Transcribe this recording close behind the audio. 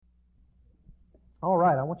All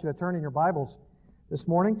right, I want you to turn in your Bibles this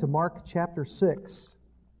morning to Mark chapter 6.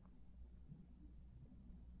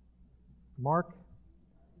 Mark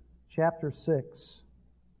chapter 6.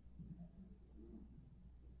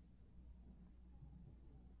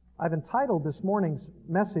 I've entitled this morning's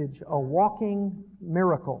message, A Walking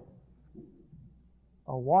Miracle.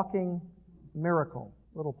 A Walking Miracle.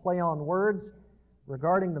 A little play on words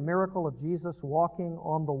regarding the miracle of Jesus walking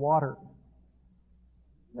on the water.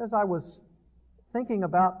 As I was thinking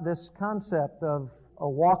about this concept of a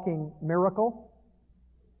walking miracle,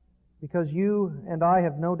 because you and I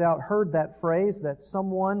have no doubt heard that phrase that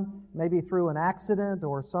someone, maybe through an accident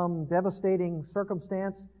or some devastating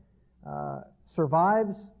circumstance,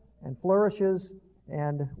 survives and flourishes,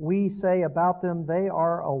 and we say about them, they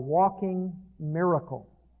are a walking miracle.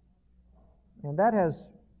 And that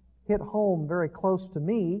has hit home very close to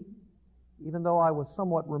me, even though I was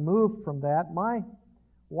somewhat removed from that. My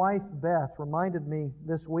wife, Beth, reminded me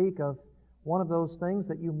this week of one of those things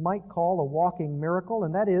that you might call a walking miracle,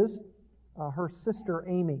 and that is her sister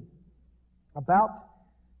Amy. About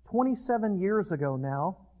 27 years ago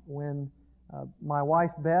now, when my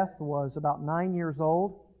wife Beth was about 9 years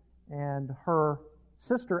old, and her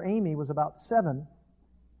sister Amy was about 7,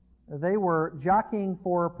 they were jockeying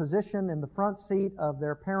for position in the front seat of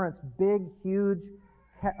their parents' big, huge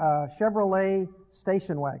Chevrolet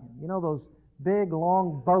station wagon. You know those big,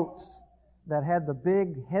 long boats that had the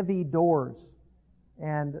big, heavy doors.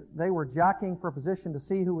 And they were jockeying for position to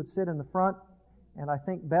see who would sit in the front. And I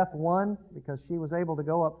think Beth won because she was able to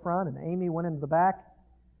go up front, and Amy went into the back.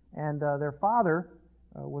 And their father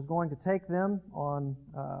was going to take them on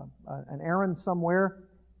an errand somewhere.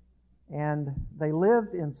 And they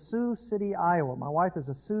lived in Sioux City, Iowa. My wife is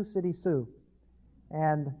a Sioux City Sioux.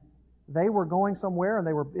 And they were going somewhere, and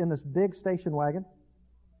they were in this big station wagon.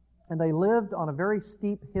 And they lived on a very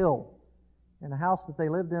steep hill in a house that they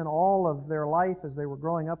lived in all of their life as they were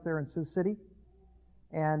growing up there in Sioux City.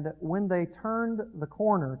 And when they turned the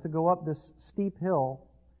corner to go up this steep hill,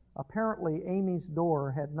 apparently Amy's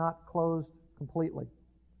door had not closed completely.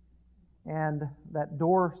 And that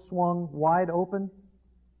door swung wide open,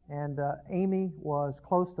 and Amy was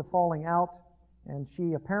close to falling out, and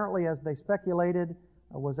she apparently, as they speculated,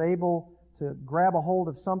 was able to grab a hold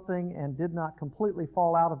of something and did not completely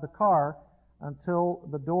fall out of the car until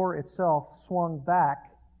the door itself swung back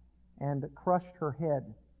and crushed her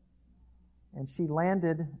head. And she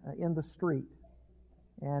landed in the street.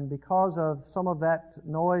 And because of some of that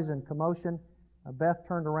noise and commotion, Beth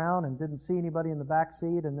turned around and didn't see anybody in the back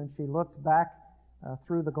seat, and then she looked back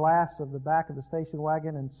through the glass of the back of the station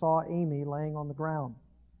wagon and saw Amy laying on the ground.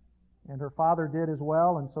 And her father did as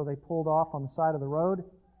well, and so they pulled off on the side of the road.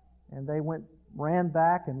 And they ran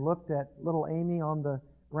back and looked at little Amy on the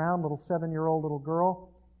ground, little 7-year-old little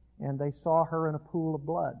girl, and they saw her in a pool of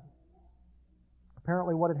blood.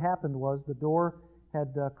 Apparently what had happened was the door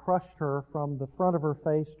had crushed her from the front of her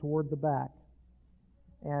face toward the back.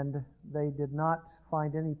 And they did not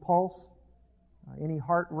find any pulse, any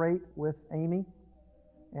heart rate with Amy.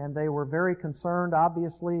 And they were very concerned,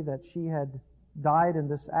 obviously, that she had died in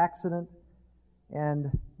this accident.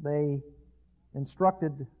 And they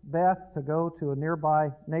instructed Beth to go to a nearby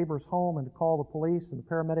neighbor's home and to call the police, and the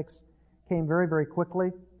paramedics came very, very quickly.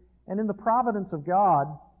 And in the providence of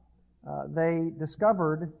God, they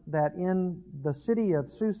discovered that in the city of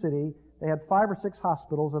Sioux City, they had 5 or 6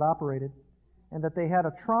 hospitals that operated, and that they had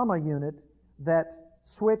a trauma unit that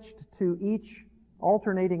switched to each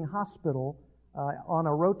alternating hospital on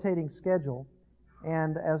a rotating schedule.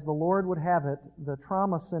 And as the Lord would have it, the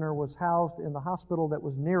trauma center was housed in the hospital that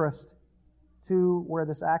was nearest to where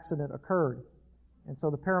this accident occurred. And so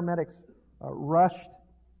the paramedics rushed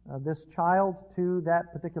this child to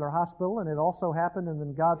that particular hospital, and it also happened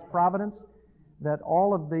in God's providence that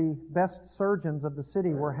all of the best surgeons of the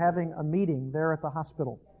city were having a meeting there at the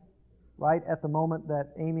hospital, right at the moment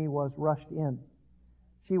that Amy was rushed in.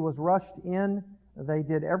 She was rushed in. They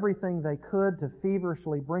did everything they could to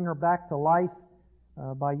feverishly bring her back to life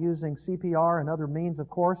by using CPR and other means, of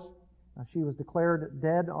course. She was declared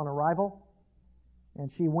dead on arrival. And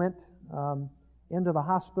she went into the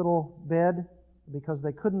hospital bed because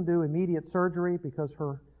they couldn't do immediate surgery because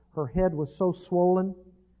her head was so swollen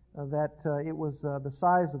that it was the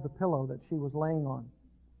size of the pillow that she was laying on.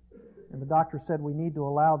 And the doctor said, we need to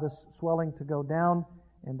allow this swelling to go down,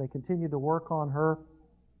 and they continued to work on her.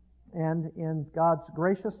 And in God's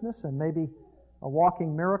graciousness and maybe a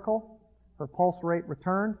walking miracle, her pulse rate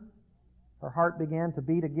returned, her heart began to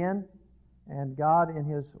beat again, and God, in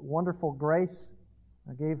His wonderful grace,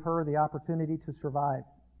 gave her the opportunity to survive.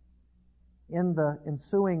 In the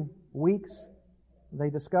ensuing weeks, They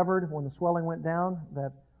discovered when the swelling went down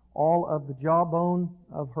that all of the jawbone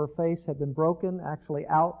of her face had been broken, actually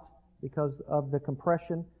out because of the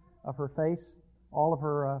compression of her face. All of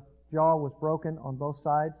her jaw was broken on both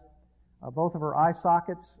sides. Both of her eye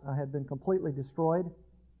sockets had been completely destroyed.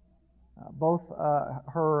 Both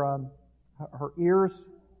her ears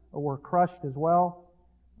were crushed as well.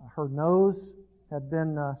 Her nose had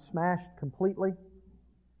been smashed completely.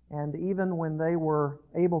 And even when they were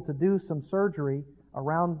able to do some surgery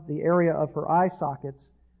around the area of her eye sockets,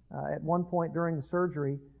 at one point during the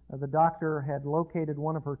surgery, the doctor had located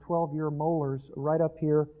one of her 12-year molars right up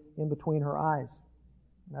here in between her eyes.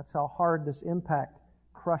 That's how hard this impact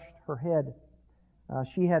crushed her head.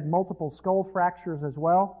 She had multiple skull fractures as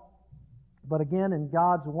well. But again, in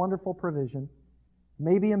God's wonderful provision,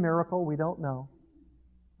 maybe a miracle, we don't know,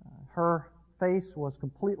 her face was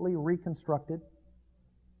completely reconstructed.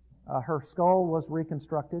 Her skull was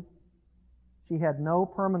reconstructed. She had no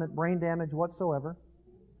permanent brain damage whatsoever.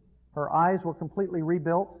 Her eyes were completely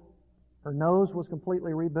rebuilt. Her nose was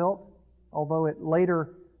completely rebuilt, although it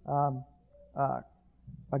later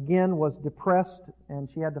again was depressed, and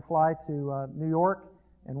she had to fly to New York,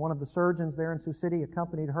 and one of the surgeons there in Sioux City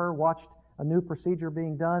accompanied her, watched a new procedure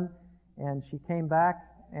being done, and she came back,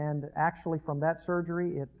 and actually from that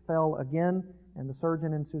surgery it fell again, and the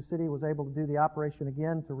surgeon in Sioux City was able to do the operation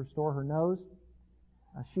again to restore her nose.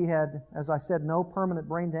 She had, as I said, no permanent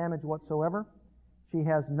brain damage whatsoever. She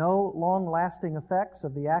has no long-lasting effects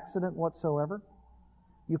of the accident whatsoever.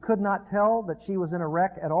 You could not tell that she was in a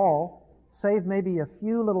wreck at all, save maybe a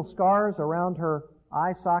few little scars around her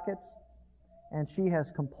eye sockets, and she has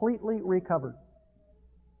completely recovered.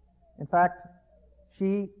 In fact,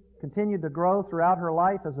 she continued to grow throughout her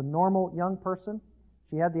life as a normal young person.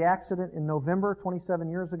 She had the accident in November 27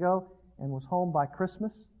 years ago and was home by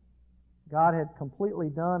Christmas. God had completely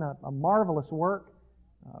done a marvelous work,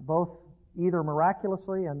 both either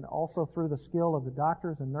miraculously and also through the skill of the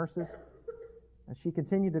doctors and nurses. She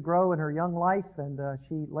continued to grow in her young life, and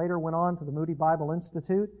she later went on to the Moody Bible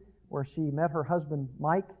Institute, where she met her husband,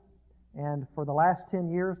 Mike, and for the last 10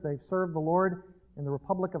 years they've served the Lord in the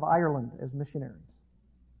Republic of Ireland as missionaries.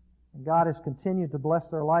 And God has continued to bless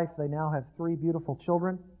their life. They now have 3 beautiful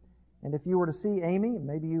children. And if you were to see Amy,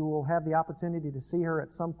 maybe you will have the opportunity to see her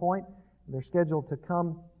at some point. They're scheduled to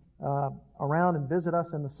come around and visit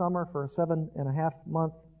us in the summer for a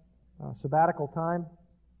 7.5-month sabbatical time.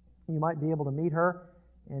 You might be able to meet her,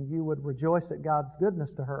 and you would rejoice at God's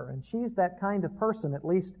goodness to her. And she's that kind of person, at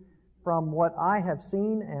least from what I have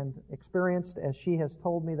seen and experienced as she has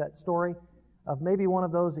told me that story, of maybe one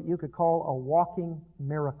of those that you could call a walking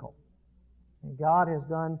miracle. And God has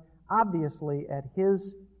done, obviously, at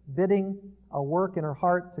His bidding, a work in her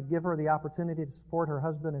heart to give her the opportunity to support her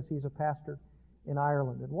husband as he's a pastor in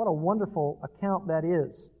Ireland. And what a wonderful account that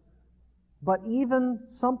is. But even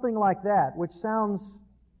something like that, which sounds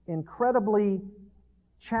incredibly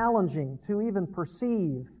challenging to even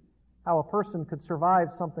perceive how a person could survive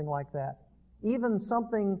something like that, even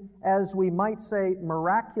something, as we might say,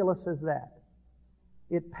 miraculous as that,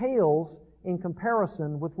 it pales in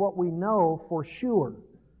comparison with what we know for sure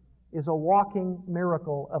is a walking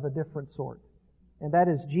miracle of a different sort. And that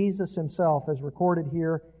is Jesus Himself, as recorded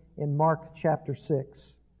here in Mark chapter 6.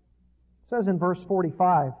 It says in verse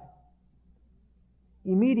 45,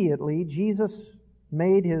 "Immediately Jesus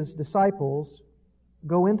made His disciples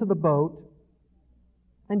go into the boat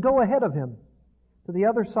and go ahead of Him to the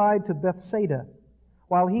other side to Bethsaida,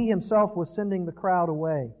 while He Himself was sending the crowd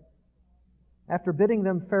away. After bidding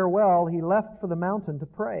them farewell, He left for the mountain to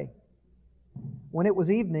pray. When it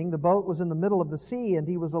was evening, the boat was in the middle of the sea, and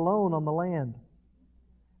He was alone on the land.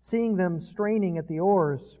 Seeing them straining at the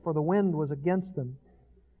oars, for the wind was against them,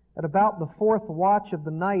 at about the 4th watch of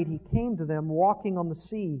the night He came to them walking on the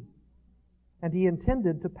sea, and He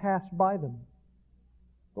intended to pass by them.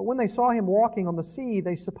 But when they saw Him walking on the sea,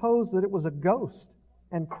 they supposed that it was a ghost,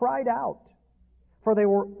 and cried out, for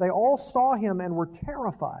they all saw Him and were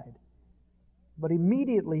terrified. But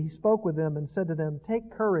immediately He spoke with them and said to them,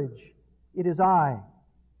 'Take courage, it is I.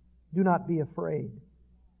 Do not be afraid.'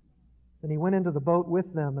 Then He went into the boat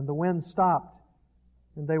with them, and the wind stopped,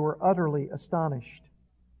 and they were utterly astonished,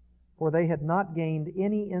 for they had not gained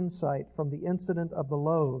any insight from the incident of the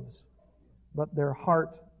loaves, but their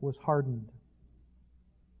heart was hardened."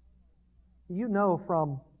 You know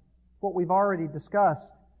from what we've already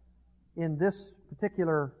discussed in this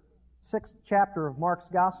particular 6th chapter of Mark's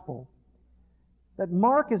Gospel, that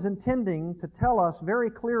Mark is intending to tell us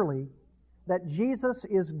very clearly that Jesus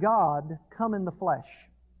is God come in the flesh.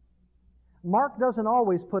 Mark doesn't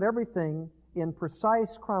always put everything in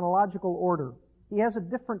precise chronological order. He has a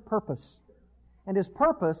different purpose. And his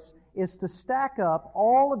purpose is to stack up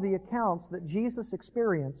all of the accounts that Jesus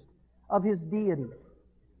experienced of his deity.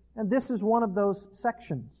 And this is one of those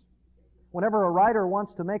sections. Whenever a writer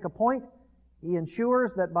wants to make a point, he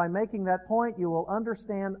ensures that by making that point, you will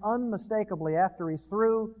understand unmistakably after he's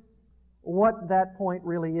through what that point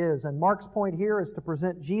really is. And Mark's point here is to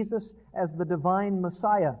present Jesus as the divine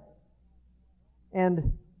Messiah.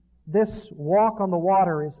 And this walk on the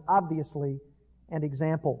water is obviously an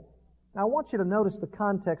example. Now I want you to notice the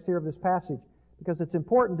context here of this passage, because it's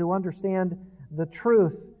important to understand the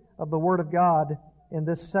truth of the Word of God in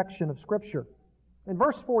this section of Scripture. In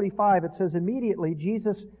verse 45 it says, "Immediately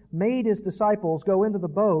Jesus made his disciples go into the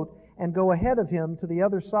boat and go ahead of him to the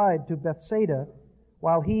other side to Bethsaida,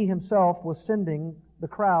 while he himself was sending the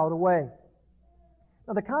crowd away."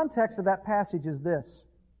 Now the context of that passage is this.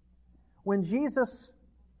 When Jesus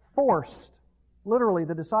forced, literally,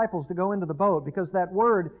 the disciples to go into the boat, because that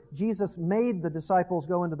word, Jesus made the disciples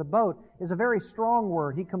go into the boat, is a very strong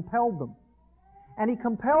word. He compelled them. And he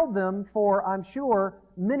compelled them for, I'm sure,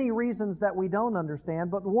 many reasons that we don't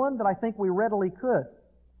understand, but one that I think we readily could.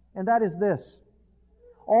 And that is this.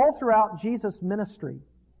 All throughout Jesus' ministry,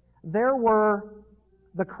 there were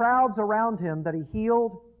the crowds around him that he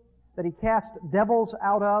healed, that he cast devils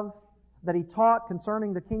out of, that he taught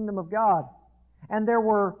concerning the kingdom of God. And there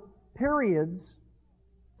were periods,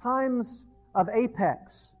 times of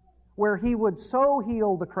apex, where he would so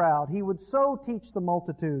heal the crowd, he would so teach the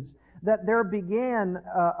multitudes, that there began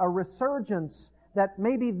a resurgence that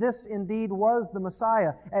maybe this indeed was the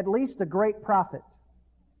Messiah, at least a great prophet.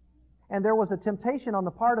 And there was a temptation on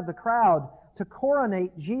the part of the crowd to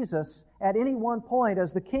coronate Jesus at any one point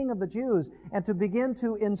as the King of the Jews and to begin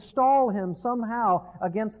to install him somehow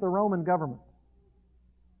against the Roman government.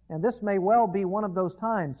 And this may well be one of those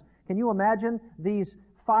times. Can you imagine these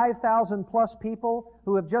 5,000 plus people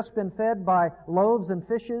who have just been fed by loaves and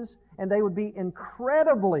fishes, and they would be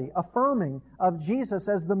incredibly affirming of Jesus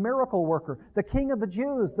as the miracle worker, the King of the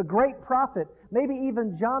Jews, the great prophet, maybe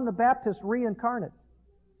even John the Baptist reincarnate.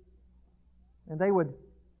 And they would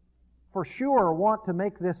for sure want to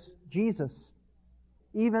make this Jesus,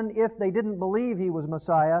 even if they didn't believe he was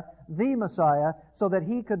Messiah, the Messiah, so that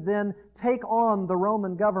he could then take on the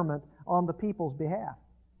Roman government on the people's behalf.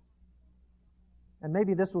 And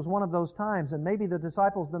maybe this was one of those times, and maybe the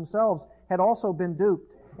disciples themselves had also been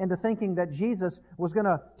duped into thinking that Jesus was going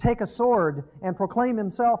to take a sword and proclaim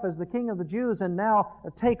himself as the King of the Jews and now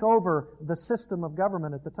take over the system of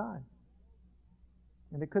government at the time.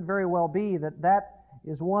 And it could very well be that that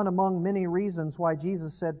is one among many reasons why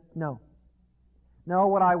Jesus said, no. No,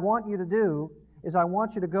 what I want you to do is I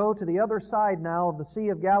want you to go to the other side now of the Sea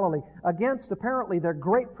of Galilee against apparently their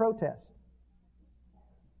great protest.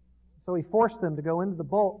 So he forced them to go into the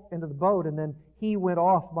boat, and then he went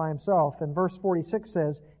off by himself. And verse 46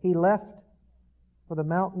 says, he left for the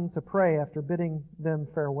mountain to pray after bidding them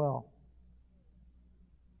farewell.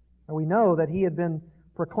 And we know that he had been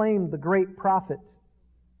proclaimed the great prophet,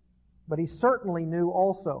 but he certainly knew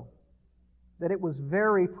also that it was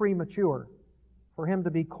very premature for him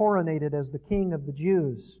to be coronated as the King of the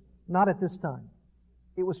Jews. Not at this time.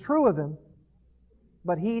 It was true of him,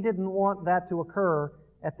 but he didn't want that to occur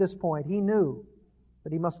at this point. He knew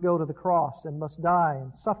that he must go to the cross and must die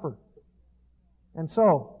and suffer. And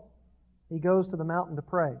so, he goes to the mountain to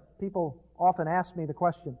pray. People often ask me the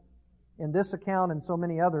question, in this account and so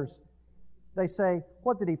many others, they say,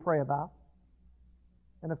 what did he pray about?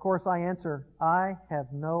 And of course I answer, I have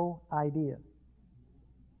no idea.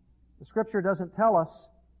 The Scripture doesn't tell us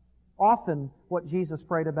often what Jesus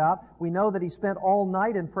prayed about. We know that he spent all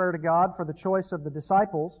night in prayer to God for the choice of the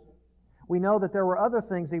disciples. We know that there were other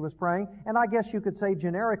things he was praying, and I guess you could say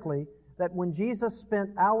generically that when Jesus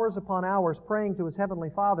spent hours upon hours praying to his heavenly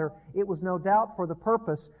Father, it was no doubt for the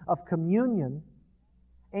purpose of communion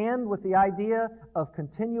and with the idea of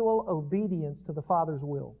continual obedience to the Father's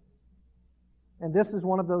will. And this is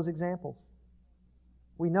one of those examples.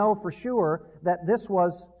 We know for sure that this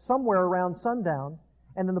was somewhere around sundown,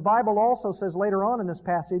 and then the Bible also says later on in this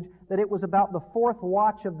passage that it was about the fourth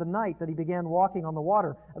watch of the night that he began walking on the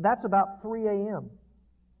water. That's about 3 a.m.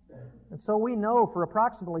 And so we know for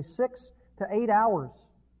approximately 6 to 8 hours,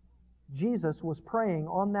 Jesus was praying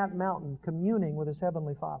on that mountain, communing with his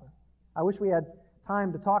heavenly Father. I wish we had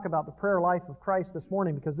time to talk about the prayer life of Christ this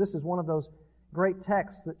morning, because this is one of those great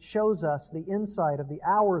texts that shows us the insight of the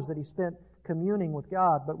hours that he spent communing with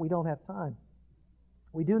God, but we don't have time.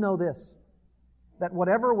 We do know this, that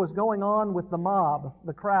whatever was going on with the mob,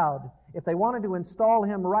 the crowd, if they wanted to install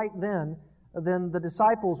him right then the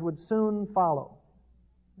disciples would soon follow.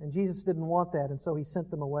 And Jesus didn't want that, and so he sent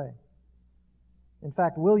them away. In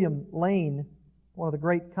fact, William Lane One of the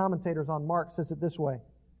great commentators on Mark says it this way.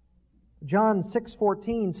 John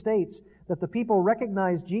 6:14 states that the people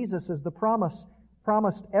recognized Jesus as the promised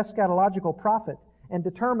eschatological prophet and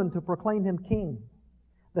determined to proclaim him king.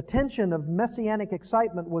 The tension of messianic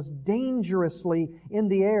excitement was dangerously in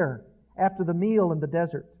the air after the meal in the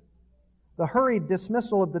desert. The hurried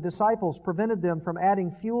dismissal of the disciples prevented them from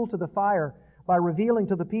adding fuel to the fire by revealing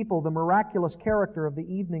to the people the miraculous character of the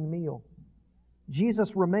evening meal.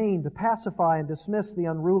 Jesus remained to pacify and dismiss the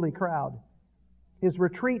unruly crowd. His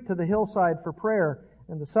retreat to the hillside for prayer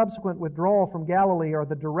and the subsequent withdrawal from Galilee are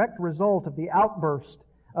the direct result of the outburst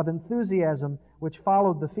of enthusiasm which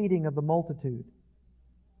followed the feeding of the multitude.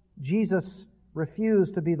 Jesus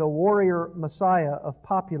refused to be the warrior Messiah of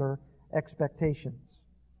popular expectations.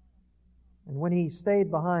 And when he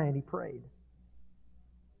stayed behind, he prayed.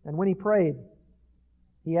 And when he prayed,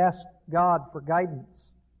 he asked God for guidance.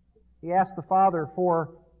 He asked the Father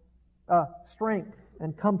for strength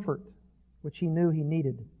and comfort, which he knew he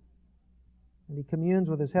needed. And he communes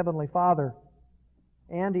with his heavenly Father.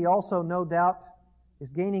 And he also, no doubt, is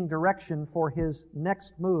gaining direction for his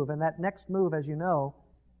next move. And that next move, as you know,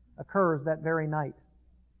 occurs that very night.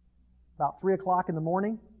 About 3 o'clock in the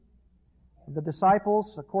morning, the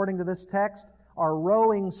disciples, according to this text, are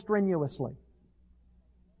rowing strenuously.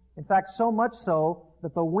 In fact, so much so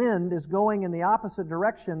that the wind is going in the opposite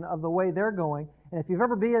direction of the way they're going. And if you've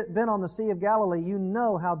ever been on the Sea of Galilee, you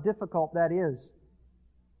know how difficult that is.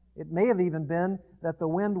 It may have even been that the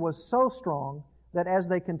wind was so strong that as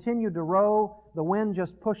they continued to row, the wind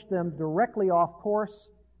just pushed them directly off course,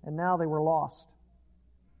 and now they were lost.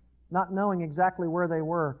 Not knowing exactly where they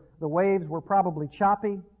were. The waves were probably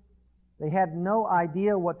choppy. They had no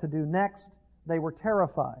idea what to do next. They were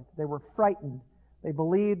terrified. They were frightened. They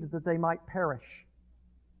believed that they might perish.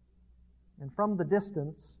 And from the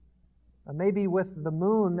distance, maybe with the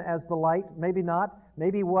moon as the light, maybe not,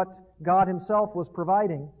 maybe what God Himself was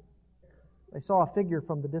providing, they saw a figure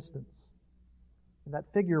from the distance. And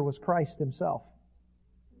that figure was Christ Himself.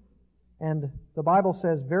 And the Bible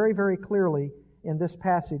says very, very clearly in this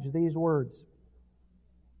passage these words.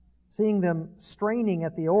 Seeing them straining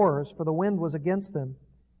at the oars, for the wind was against them,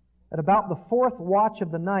 at about the 4th watch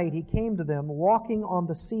of the night He came to them, walking on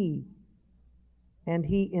the sea, and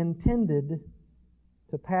He intended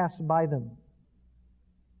to pass by them.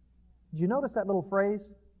 Did you notice that little phrase?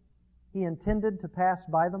 He intended to pass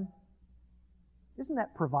by them? Isn't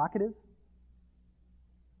that provocative?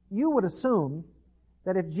 You would assume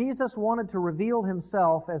that if Jesus wanted to reveal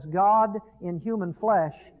Himself as God in human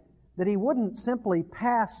flesh, that He wouldn't simply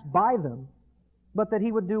pass by them, but that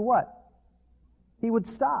He would do what? He would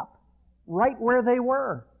stop right where they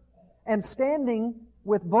were. And standing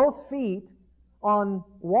with both feet on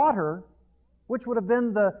water, which would have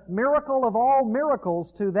been the miracle of all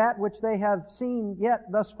miracles to that which they have seen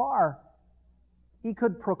yet thus far, He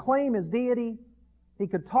could proclaim His deity, He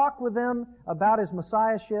could talk with them about His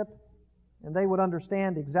messiahship, and they would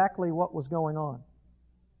understand exactly what was going on.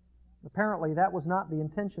 Apparently, that was not the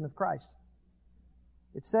intention of Christ.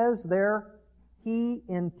 It says there, He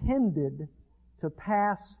intended to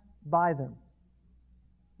pass by them.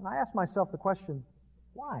 And I ask myself the question,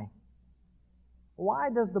 why? Why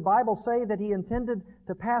does the Bible say that He intended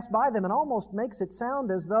to pass by them? It almost makes it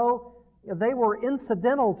sound as though they were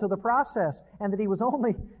incidental to the process and that He was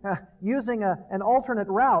only using an alternate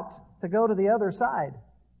route to go to the other side.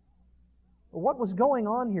 What was going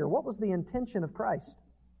on here? What was the intention of Christ?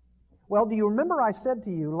 Well, do you remember I said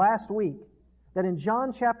to you last week that in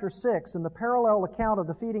John chapter 6, in the parallel account of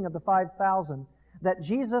the feeding of the 5,000, that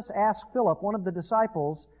Jesus asked Philip, one of the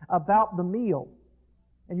disciples, about the meal.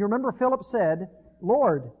 And you remember Philip said,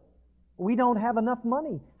 Lord, we don't have enough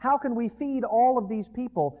money. How can we feed all of these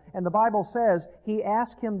people? And the Bible says he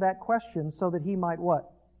asked him that question so that he might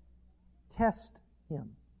what? Test him.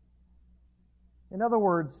 In other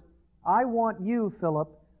words, I want you, Philip,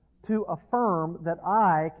 to affirm that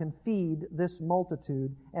I can feed this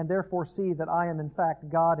multitude and therefore see that I am in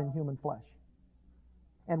fact God in human flesh.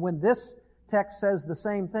 And when this text says the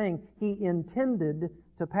same thing, He intended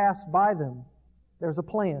to pass by them, there's a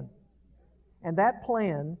plan. And that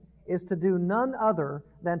plan is to do none other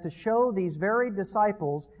than to show these very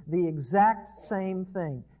disciples the exact same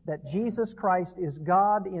thing, that Jesus Christ is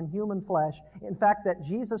God in human flesh. In fact, that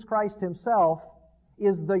Jesus Christ Himself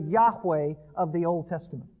is the Yahweh of the Old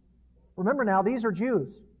Testament. Remember now, these are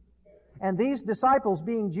Jews. And these disciples,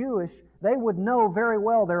 being Jewish, they would know very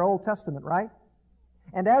well their Old Testament, right?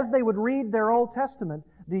 And as they would read their Old Testament,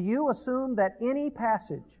 do you assume that any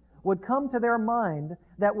passage would come to their mind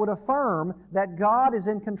that would affirm that God is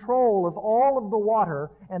in control of all of the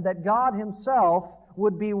water and that God Himself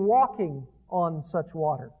would be walking on such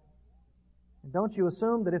water. And don't you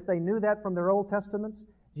assume that if they knew that from their Old Testaments,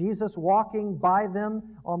 Jesus walking by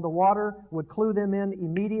them on the water would clue them in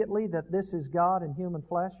immediately that this is God in human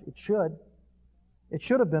flesh? It should. It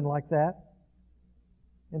should have been like that.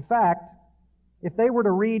 In fact, if they were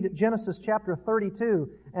to read Genesis chapter 32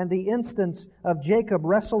 and the instance of Jacob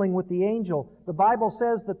wrestling with the angel, the Bible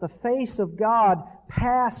says that the face of God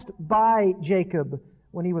passed by Jacob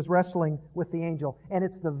when he was wrestling with the angel. And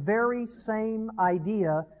it's the very same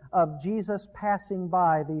idea of Jesus passing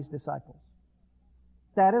by these disciples.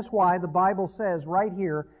 That is why the Bible says right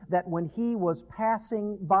here that when He was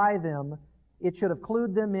passing by them, it should have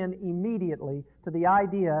clued them in immediately to the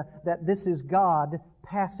idea that this is God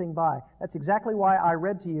passing by. That's exactly why I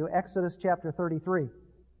read to you Exodus chapter 33.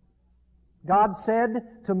 God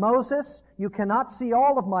said to Moses, "You cannot see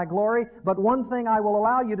all of my glory, but one thing I will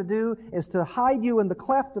allow you to do is to hide you in the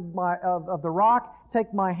cleft of the rock,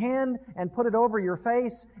 take my hand and put it over your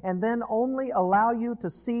face, and then only allow you to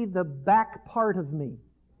see the back part of me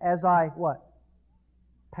as I," what?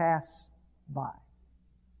 Pass by.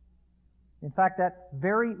 In fact, that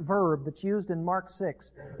very verb that's used in Mark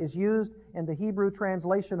 6 is used in the Hebrew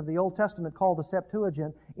translation of the Old Testament called the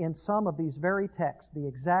Septuagint in some of these very texts, the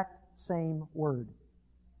exact same word.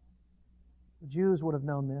 The Jews would have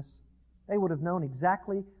known this. They would have known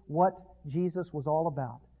exactly what Jesus was all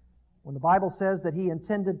about. When the Bible says that He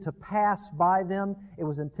intended to pass by them, it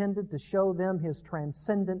was intended to show them His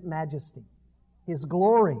transcendent majesty, His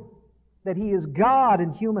glory, that He is God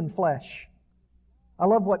in human flesh. I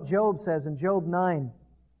love what Job says in Job 9.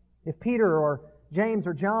 If Peter or James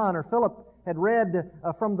or John or Philip had read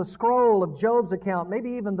from the scroll of Job's account, maybe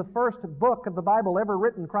even the first book of the Bible ever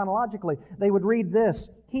written chronologically, they would read this: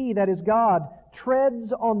 "He, that is God,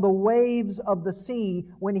 treads on the waves of the sea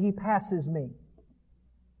when He passes me."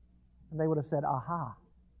 And they would have said, "Aha,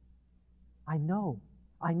 I know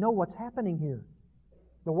what's happening here.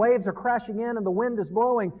 The waves are crashing in and the wind is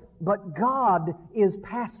blowing, but God is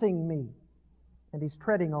passing me, and He's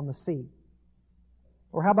treading on the sea."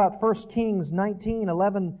 Or how about 1 Kings 19,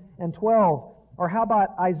 11, and 12? Or how about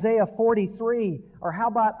Isaiah 43? Or how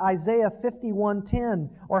about Isaiah 51:10?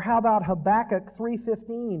 Or how about Habakkuk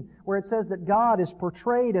 3:15, where it says that God is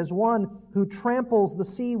portrayed as one who tramples the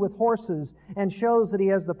sea with horses and shows that He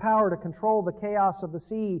has the power to control the chaos of the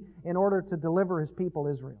sea in order to deliver His people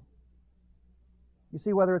Israel. You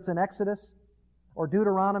see, whether it's in Exodus or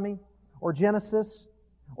Deuteronomy or Genesis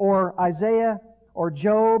or Isaiah or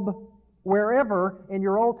Job, wherever in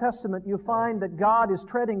your Old Testament you find that God is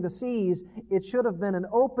treading the seas, it should have been an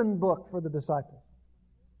open book for the disciples.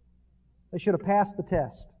 They should have passed the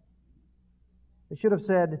test. They should have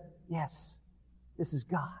said, "Yes, this is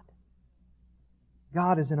God.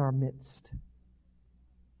 God is in our midst."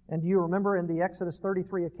 And do you remember in the Exodus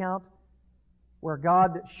 33 account where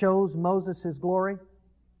God shows Moses His glory?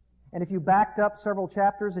 And if you backed up several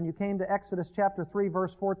chapters and you came to Exodus chapter 3,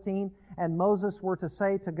 verse 14, and Moses were to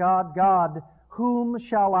say to God, "God, whom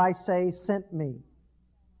shall I say sent me?"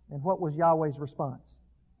 And what was Yahweh's response?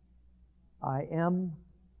 "I am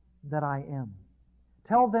that I am.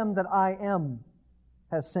 Tell them that I am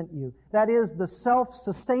has sent you." That is the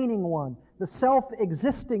self-sustaining one, the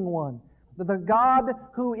self-existing one, the God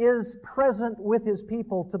who is present with His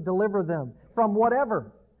people to deliver them from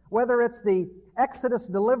whatever, whether it's the Exodus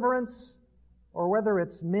deliverance or whether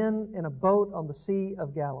it's men in a boat on the Sea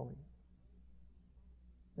of Galilee.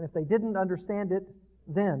 And if they didn't understand it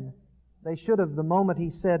then, they should have the moment He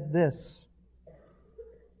said this.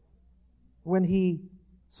 When He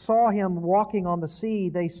saw Him walking on the sea,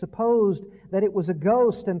 they supposed that it was a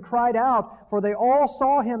ghost and cried out, for they all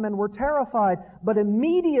saw Him and were terrified. But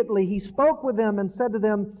immediately He spoke with them and said to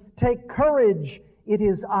them, "Take courage, it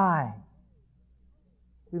is I.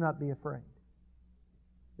 Do not be afraid."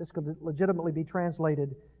 This could legitimately be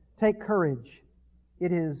translated, "Take courage,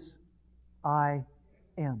 it is I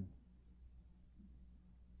am."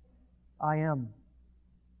 I am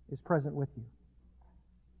is present with you.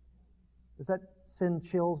 Does that send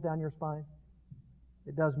chills down your spine?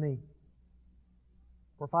 It does me.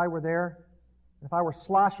 For if I were there, if I were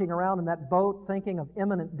sloshing around in that boat thinking of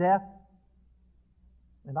imminent death,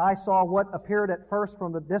 and I saw what appeared at first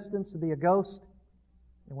from the distance to be a ghost,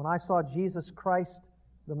 and when I saw Jesus Christ,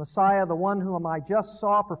 the Messiah, the one whom I just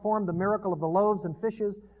saw perform the miracle of the loaves and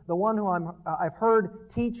fishes, the one whom I've heard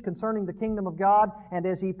teach concerning the kingdom of God, and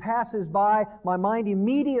as He passes by, my mind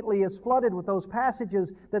immediately is flooded with those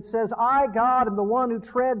passages that says, "I, God, am the one who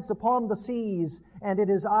treads upon the seas, and it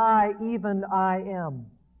is I, even I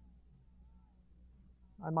am."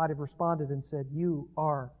 I might have responded and said, "You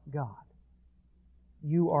are God.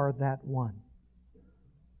 You are that one."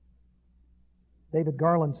 David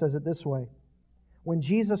Garland says it this way: when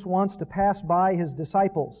Jesus wants to pass by His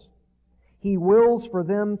disciples, He wills for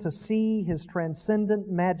them to see His transcendent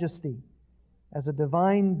majesty as a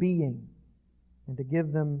divine being and to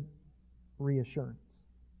give them reassurance.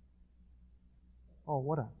 Oh,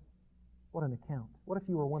 what an account. What if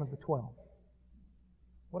you were one of the 12?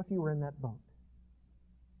 What if you were in that boat?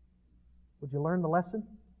 Would you learn the lesson?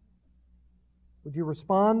 Would you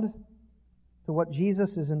respond to what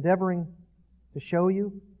Jesus is endeavoring to show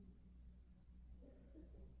you?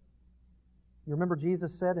 You remember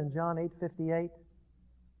Jesus said in John 8:58,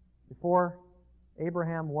 before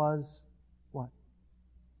Abraham was what?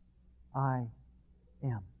 I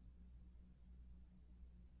am.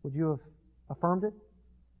 Would you have affirmed it?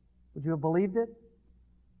 Would you have believed it?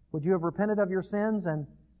 Would you have repented of your sins, and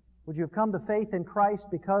would you have come to faith in Christ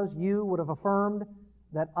because you would have affirmed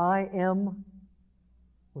that I am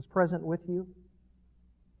was present with you?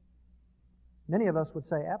 Many of us would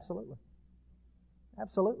say, absolutely.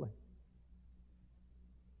 Absolutely.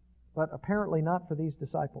 But apparently not for these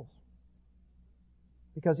disciples.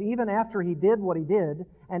 Because even after He did what He did,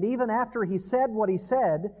 and even after He said what He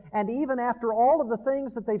said, and even after all of the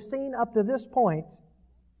things that they've seen up to this point,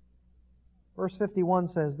 verse 51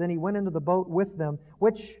 says, then He went into the boat with them,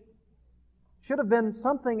 which should have been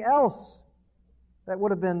something else that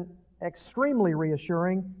would have been extremely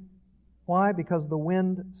reassuring. Why? Because the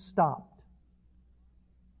wind stopped.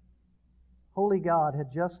 Holy God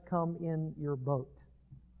had just come in your boat.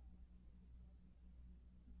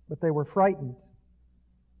 But they were frightened,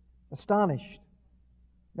 astonished,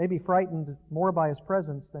 maybe frightened more by His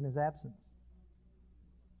presence than His absence.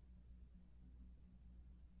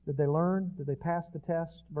 Did they learn? Did they pass the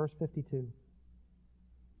test? Verse 52.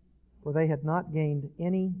 For they had not gained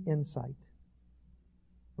any insight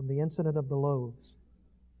from the incident of the loaves,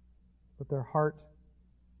 but their heart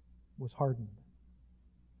was hardened.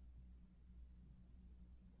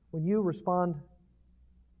 When you respond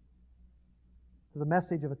to the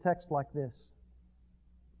message of a text like this,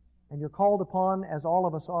 and you're called upon, as all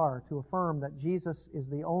of us are, to affirm that Jesus is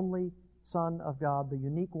the only Son of God, the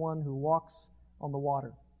unique one who walks on the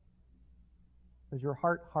water, does your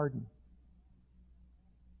heart harden?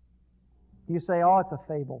 Do you say, oh, it's a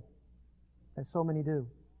fable, as so many do,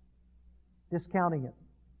 discounting it,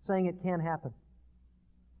 saying it can't happen?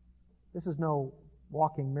 This is no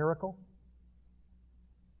walking miracle.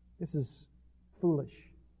 This is foolish.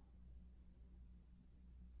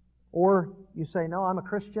 Or you say, no, I'm a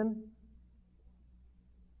Christian,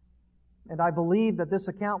 and I believe that this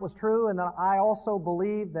account was true, and I also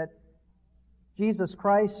believe that Jesus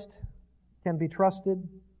Christ can be trusted.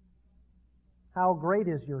 How great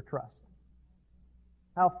is your trust?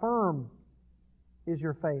 How firm is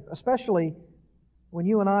your faith? Especially when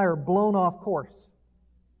you and I are blown off course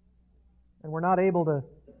and we're not able to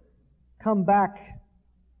come back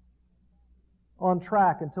on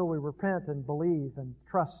track until we repent and believe and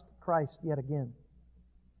trust Christ yet again.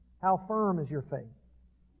 How firm is your faith?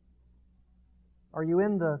 Are you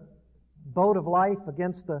in the boat of life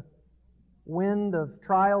against the wind of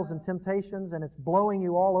trials and temptations, and it's blowing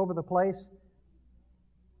you all over the place,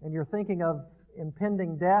 and you're thinking of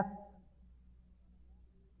impending death?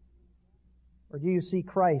 Or do you see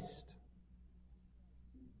Christ?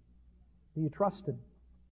 Do you trust Him?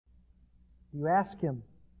 Do you ask Him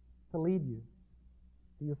to lead you?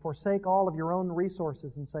 Do you forsake all of your own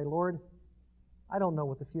resources and say, Lord, I don't know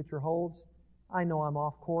what the future holds. I know I'm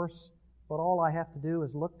off course, but all I have to do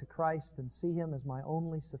is look to Christ and see Him as my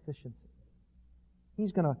only sufficiency.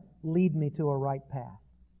 He's going to lead me to a right path.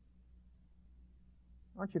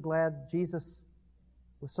 Aren't you glad Jesus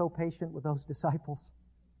was so patient with those disciples?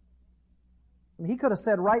 I mean, He could have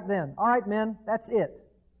said right then, all right, men, that's it.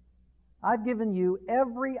 I've given you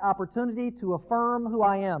every opportunity to affirm who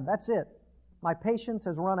I am. That's it. My patience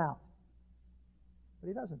has run out. But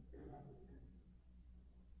He doesn't.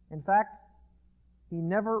 In fact, He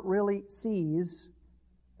never really sees,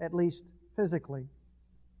 at least physically,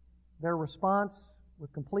 their response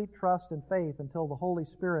with complete trust and faith until the Holy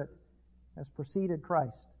Spirit has preceded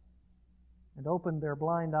Christ and opened their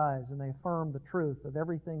blind eyes, and they affirm the truth of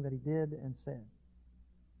everything that He did and said.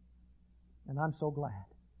 And I'm so glad.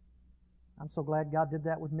 I'm so glad God did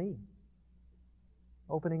that with me.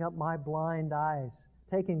 Opening up my blind eyes,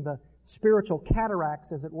 taking the spiritual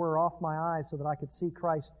cataracts, as it were, off my eyes so that I could see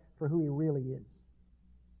Christ for who He really is.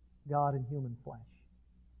 God in human flesh.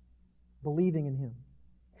 Believing in Him.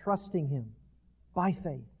 Trusting Him by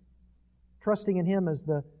faith. Trusting in Him as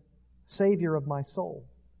the Savior of my soul.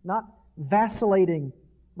 Not vacillating,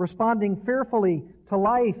 responding fearfully to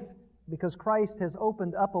life because Christ has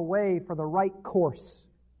opened up a way for the right course.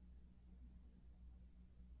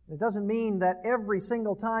 It doesn't mean that every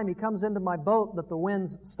single time He comes into my boat that the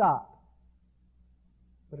winds stop.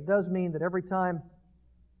 But it does mean that every time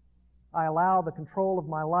I allow the control of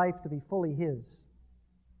my life to be fully His,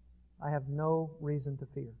 I have no reason to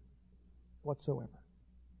fear whatsoever.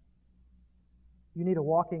 You need a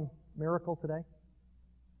walking miracle today?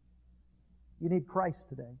 You need Christ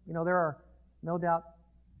today. You know, there are no doubt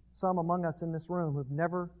some among us in this room who've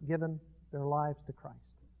never given their lives to Christ.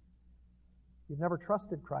 You've never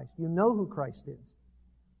trusted Christ. You know who Christ is.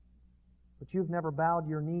 But you've never bowed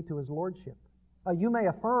your knee to His lordship. You may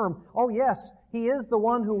affirm, oh yes, He is the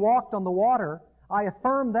one who walked on the water. I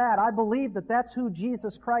affirm that. I believe that that's who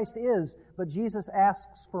Jesus Christ is. But Jesus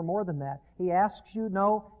asks for more than that. He asks you,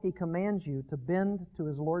 no, He commands you to bend to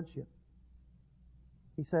His lordship.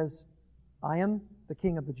 He says, I am the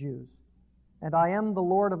King of the Jews, and I am the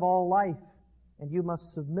Lord of all life, and you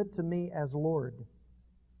must submit to me as Lord.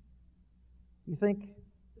 You think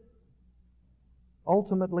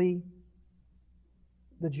ultimately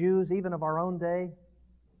the Jews, even of our own day,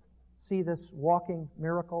 see this walking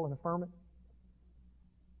miracle and affirm it?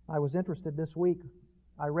 I was interested this week.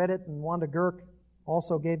 I read it, and Wanda Girk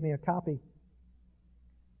also gave me a copy.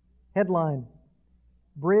 Headline,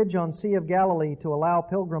 Bridge on Sea of Galilee to allow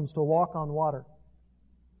pilgrims to walk on water.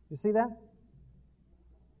 You see that?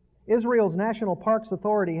 Israel's National Parks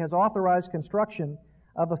Authority has authorized construction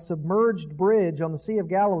of a submerged bridge on the Sea of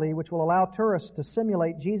Galilee which will allow tourists to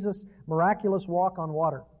simulate Jesus' miraculous walk on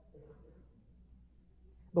water.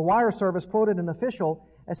 The wire service quoted an official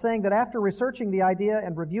as saying that after researching the idea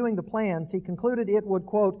and reviewing the plans, he concluded it would,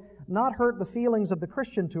 quote, not hurt the feelings of the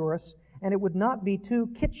Christian tourists and it would not be too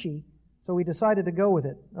kitschy, so he decided to go with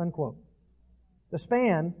it, unquote. The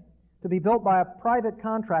span, to be built by a private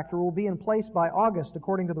contractor, will be in place by August,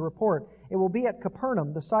 according to the report. It will be at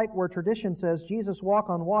Capernaum, the site where tradition says Jesus' walk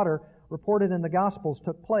on water, reported in the Gospels,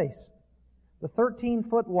 took place. The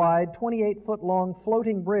 13-foot wide, 28-foot long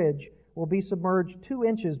floating bridge will be submerged 2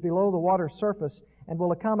 inches below the water's surface and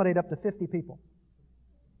will accommodate up to 50 people.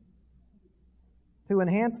 To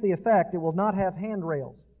enhance the effect, it will not have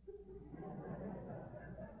handrails.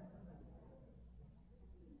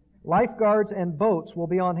 Lifeguards and boats will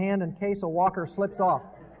be on hand in case a walker slips off.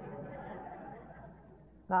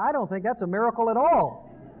 Now, I don't think that's a miracle at all.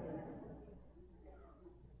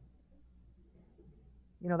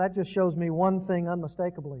 You know, that just shows me one thing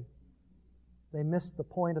unmistakably. They missed the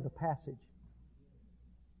point of the passage.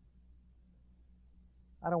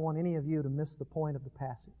 I don't want any of you to miss the point of the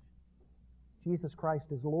passage. Jesus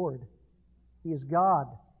Christ is Lord. He is God.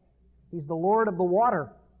 He's the Lord of the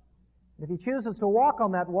water. If He chooses to walk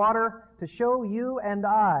on that water to show you and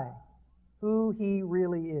I who He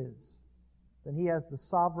really is, then He has the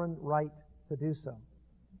sovereign right to do so.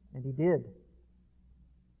 And He did.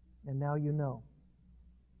 And now you know.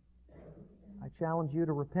 I challenge you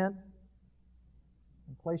to repent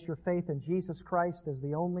and place your faith in Jesus Christ as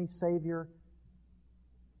the only Savior,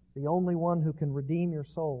 the only one who can redeem your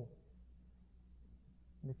soul.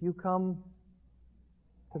 And if you come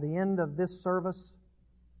to the end of this service,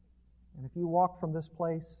 and if you walk from this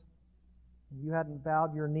place and you hadn't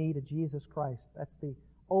bowed your knee to Jesus Christ, that's the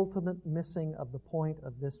ultimate missing of the point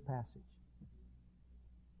of this passage.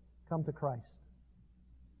 Come to Christ.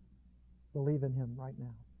 Believe in Him right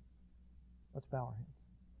now. Let's bow our heads.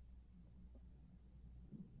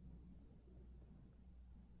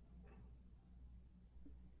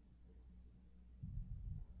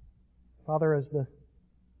 Father, as the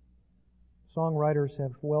songwriters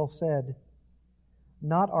have well said,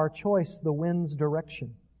 not our choice the wind's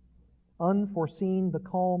direction, unforeseen the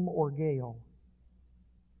calm or gale.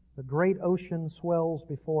 The great ocean swells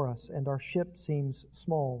before us, and our ship seems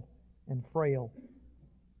small and frail.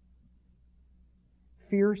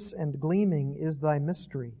 Fierce and gleaming is Thy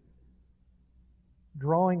mystery,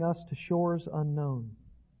 drawing us to shores unknown.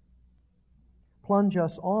 Plunge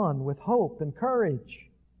us on with hope and courage,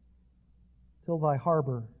 till Thy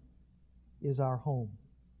harbor is our home.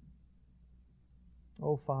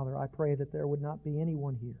 Oh, Father, I pray that there would not be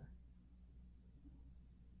anyone here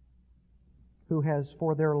who has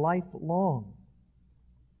for their life long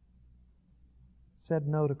said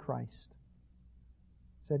no to Christ,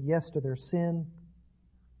 said yes to their sin,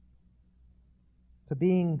 to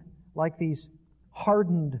being like these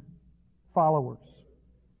hardened followers.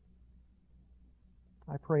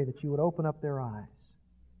 I pray that You would open up their eyes,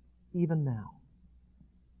 even now,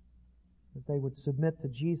 that they would submit to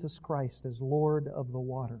Jesus Christ as Lord of the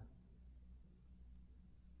water,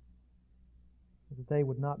 that they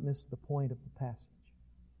would not miss the point of the passage.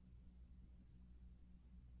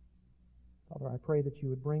 Father, I pray that You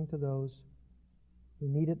would bring to those who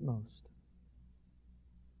need it most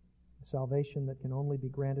the salvation that can only be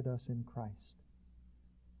granted us in Christ,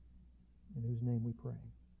 in whose name we pray.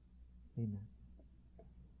 Amen.